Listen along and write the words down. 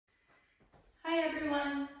Hey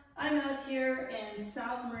everyone, I'm out here in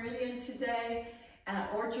South Meridian today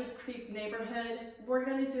at Orchard Creek neighborhood. We're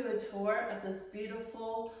going to do a tour of this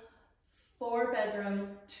beautiful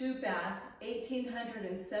 4-bedroom, 2-bath,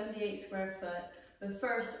 1,878 square foot. But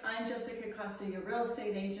first, I'm Jessica Costa, your real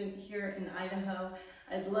estate agent here in Idaho.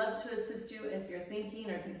 I'd love to assist you if you're thinking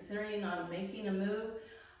or considering on making a move,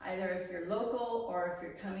 either if you're local or if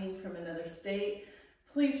you're coming from another state.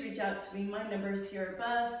 Please reach out to me. My number's here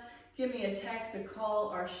above. Give me a text, a call,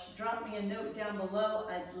 or drop me a note down below.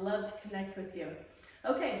 I'd love to connect with you.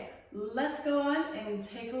 Okay, let's go on and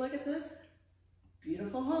take a look at this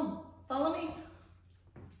beautiful home. Follow me.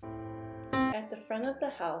 At the front of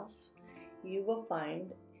the house, you will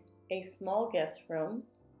find a small guest room.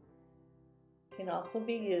 Can also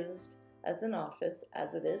be used as an office,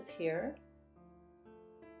 as it is here.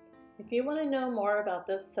 If you want to know more about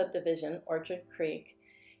this subdivision, Orchard Creek,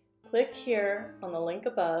 click here on the link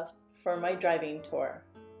above for my driving tour.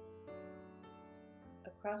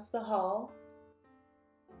 Across the hall,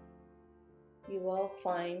 you will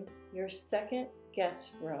find your second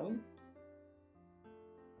guest room.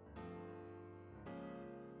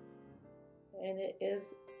 And it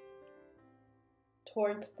is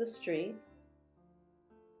towards the street.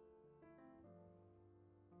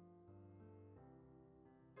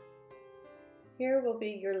 Here will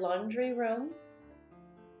be your laundry room.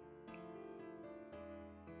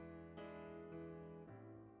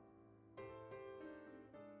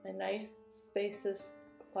 A nice spacious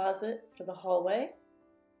closet for the hallway.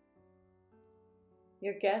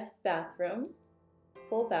 Your guest bathroom,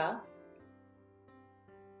 full bath.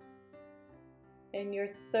 And your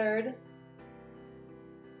third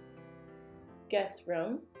guest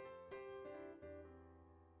room.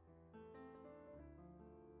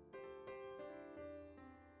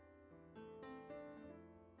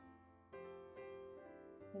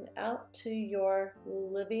 And out to your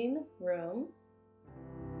living room.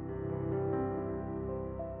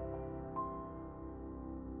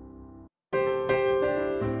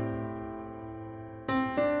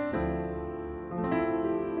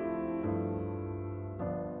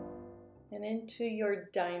 And into your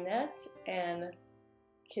dinette and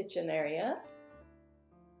kitchen area.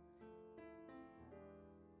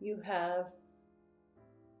 You have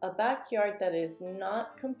a backyard that is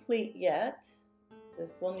not complete yet.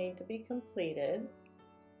 This will need to be completed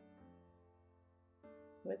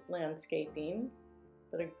with landscaping,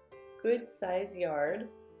 but a good size yard.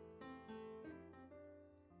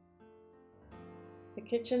 The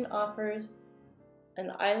kitchen offers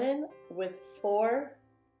an island with 4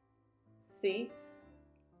 seats.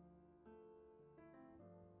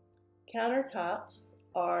 Countertops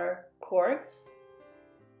are quartz.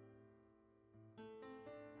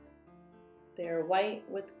 They're white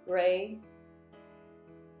with gray.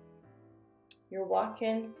 Your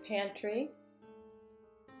walk-in pantry.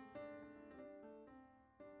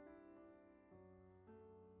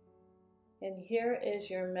 And here is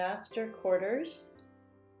your master quarters.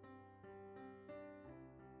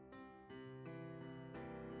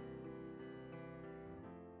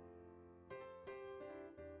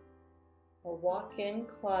 A walk-in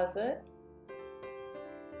closet.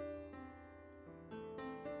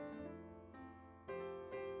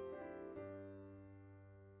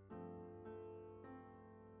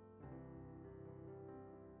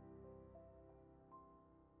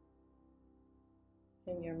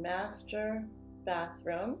 And your master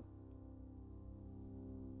bathroom.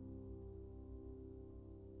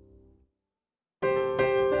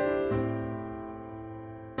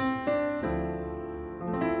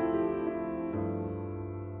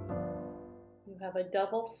 You have a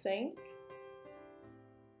double sink,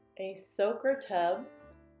 a soaker tub,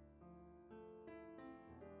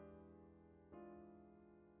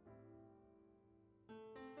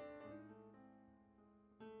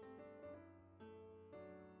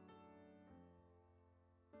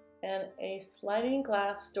 and a sliding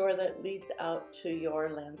glass door that leads out to your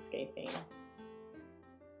landscaping.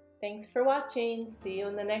 Thanks for watching. See you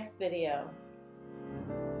in the next video.